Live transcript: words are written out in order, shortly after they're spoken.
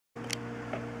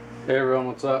Hey everyone,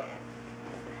 what's up?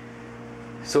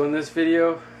 So in this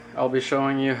video, I'll be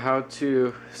showing you how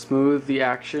to smooth the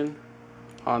action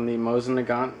on the Mosin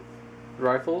Nagant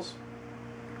rifles.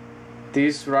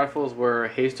 These rifles were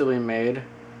hastily made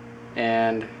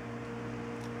and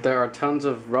there are tons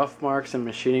of rough marks and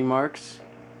machining marks,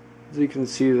 as you can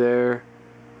see there,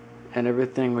 and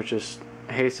everything was just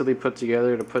hastily put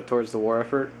together to put towards the war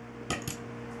effort.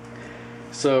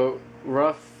 So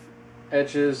rough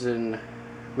edges and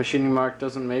machining mark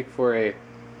doesn't make for a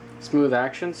smooth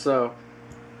action, so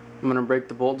I'm going to break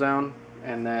the bolt down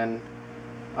and then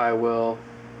I will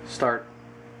start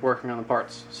working on the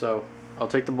parts. So I'll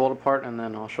take the bolt apart and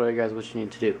then I'll show you guys what you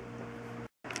need to do.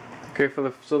 Okay,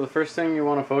 so the first thing you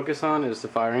want to focus on is the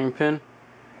firing pin.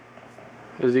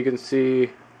 As you can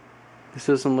see, this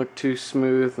doesn't look too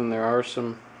smooth and there are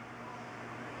some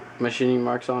machining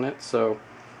marks on it. So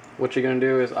what you're going to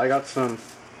do is, I got some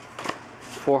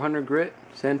 400 grit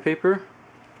sandpaper,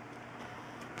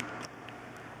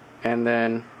 and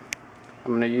then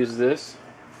I'm going to use this,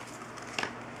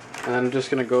 and I'm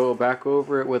just going to go back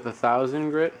over it with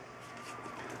 1000 grit,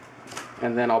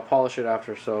 and then I'll polish it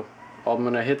after. So I'm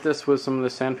going to hit this with some of the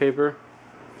sandpaper,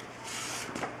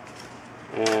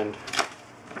 and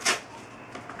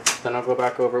then I'll go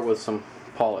back over it with some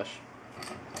polish.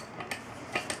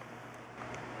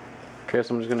 Okay,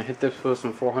 so I'm just going to hit this with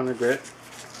some 400 grit.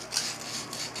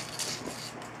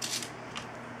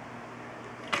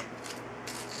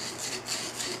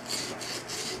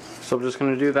 So I'm just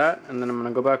going to do that, and then I'm going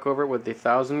to go back over it with the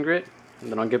 1000 grit, and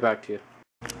then I'll get back to you.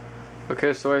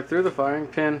 Okay, so I threw the firing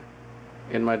pin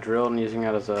in my drill and using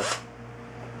it as a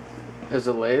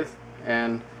lathe,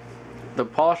 and the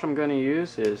polish I'm going to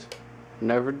use is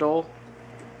Never Dull.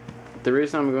 The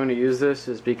reason I'm going to use this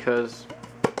is because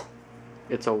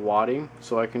it's a wadding,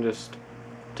 so I can just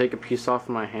take a piece off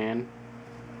my hand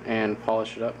and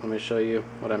polish it up. Let me show you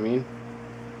what I mean.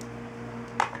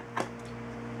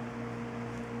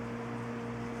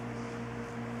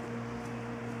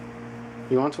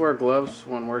 You want to wear gloves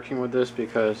when working with this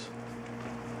because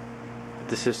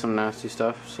this is some nasty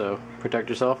stuff, so protect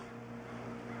yourself.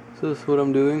 So this is what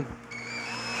I'm doing.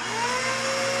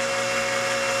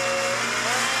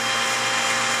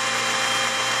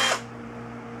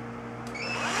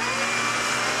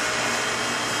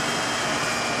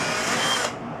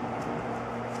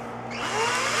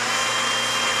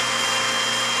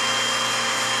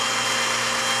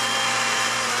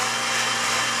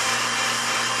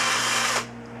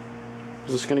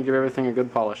 Just going to give everything a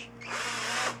good polish.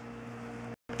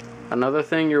 Another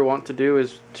thing you want to do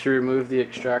is to remove the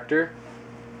extractor.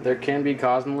 There can be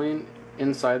cosmoline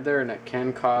inside there, and it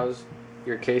can cause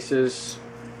your cases,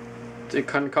 it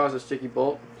can cause a sticky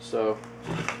bolt. So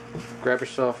grab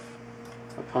yourself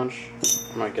a punch.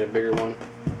 I might get a bigger one.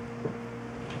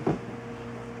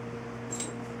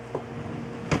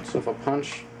 So if I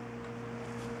punch,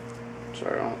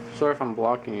 sorry if I'm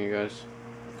blocking you guys.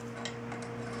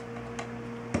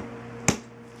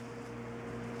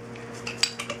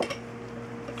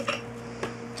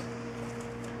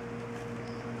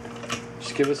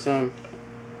 Just give it some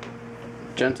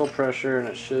gentle pressure and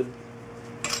it should.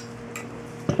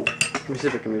 Let me see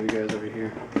if I can move you guys over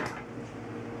here.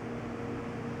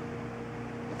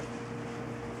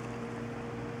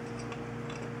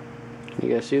 Can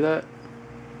you guys see that?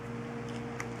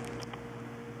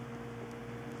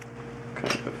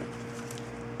 Okay.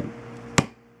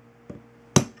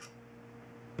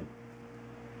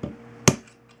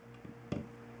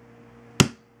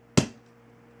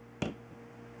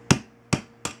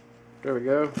 There we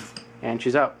go, and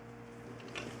she's out.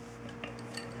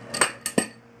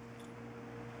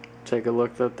 Take a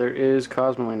look that there is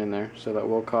cosmoline in there, so that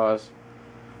will cause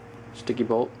sticky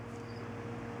bolt.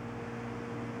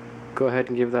 Go ahead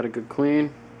and give that a good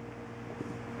clean,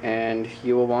 and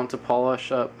you will want to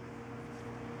polish up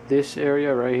this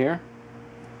area right here,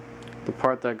 the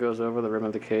part that goes over the rim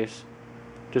of the case.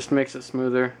 Just makes it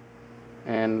smoother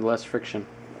and less friction.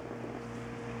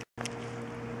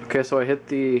 Okay, so I hit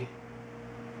the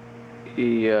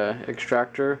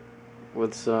extractor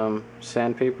with some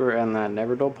sandpaper and that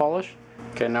Never Dull polish.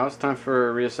 Okay, now it's time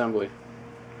for reassembly.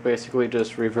 Basically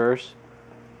just reverse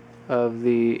of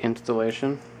the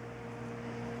installation.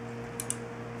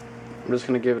 I'm just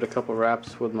going to give it a couple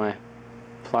wraps with my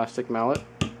plastic mallet.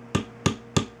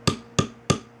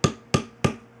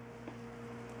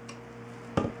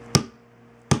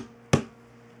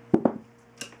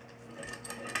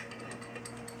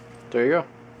 There you go.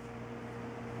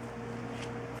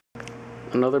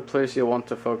 Another place you'll want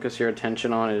to focus your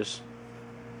attention on is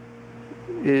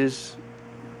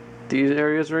these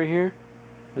areas right here.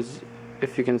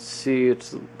 if you can see,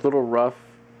 it's a little rough.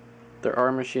 There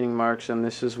are machining marks, and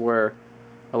this is where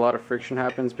a lot of friction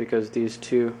happens because these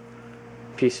two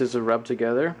pieces are rubbed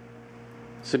together.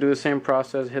 So do the same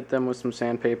process, hit them with some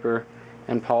sandpaper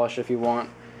and polish if you want.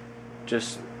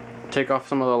 Just take off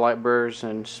some of the light burrs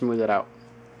and smooth it out.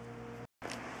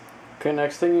 Okay,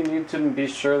 next thing you need to be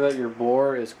sure that your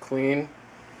bore is clean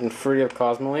and free of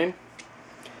cosmoline.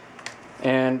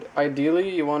 And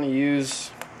ideally you want to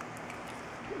use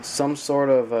some sort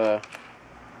of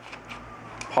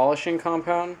polishing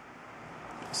compound,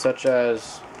 such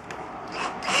as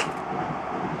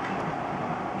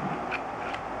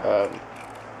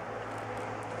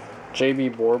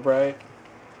JB Bore Bright.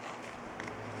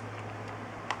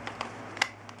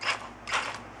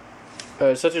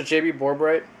 Such as JB Bore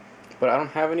Bright, but I don't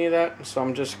have any of that, so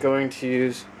I'm just going to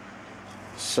use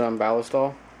some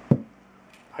ballistol.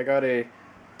 I got a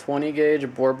 20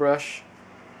 gauge bore brush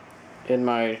in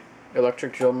my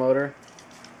electric drill motor.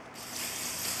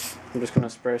 I'm just going to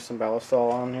spray some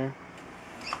ballistol on here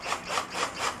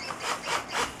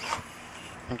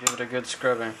and give it a good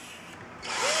scrubbing.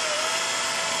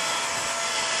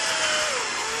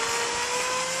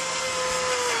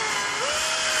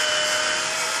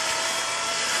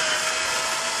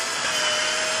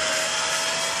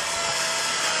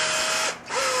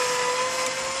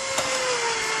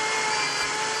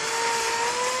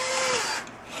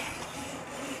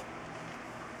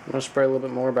 I'm going to spray a little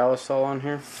bit more ballistol on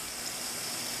here.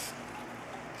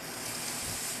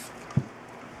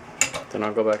 Then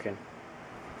I'll go back in.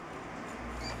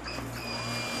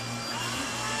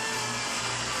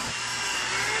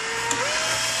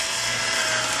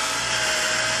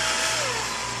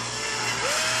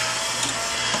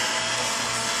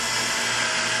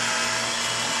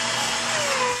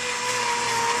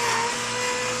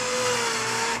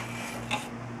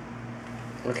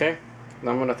 Okay,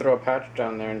 now I'm going to throw a patch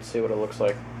down there and see what it looks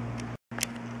like.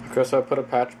 Okay, so I put a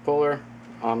patch puller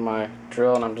on my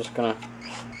drill and I'm just going to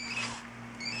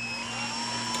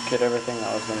get everything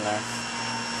that was in there.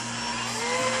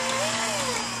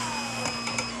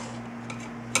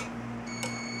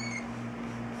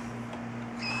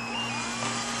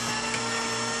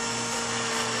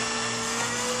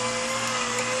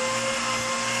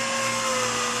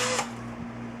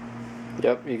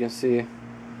 Yep, you can see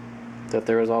that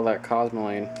there was all that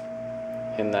cosmoline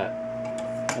in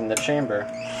the chamber,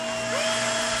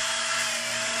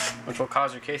 which will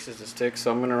cause your cases to stick. So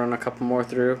I'm going to run a couple more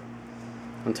through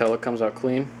until it comes out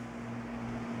clean,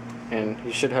 and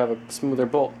you should have a smoother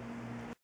bolt.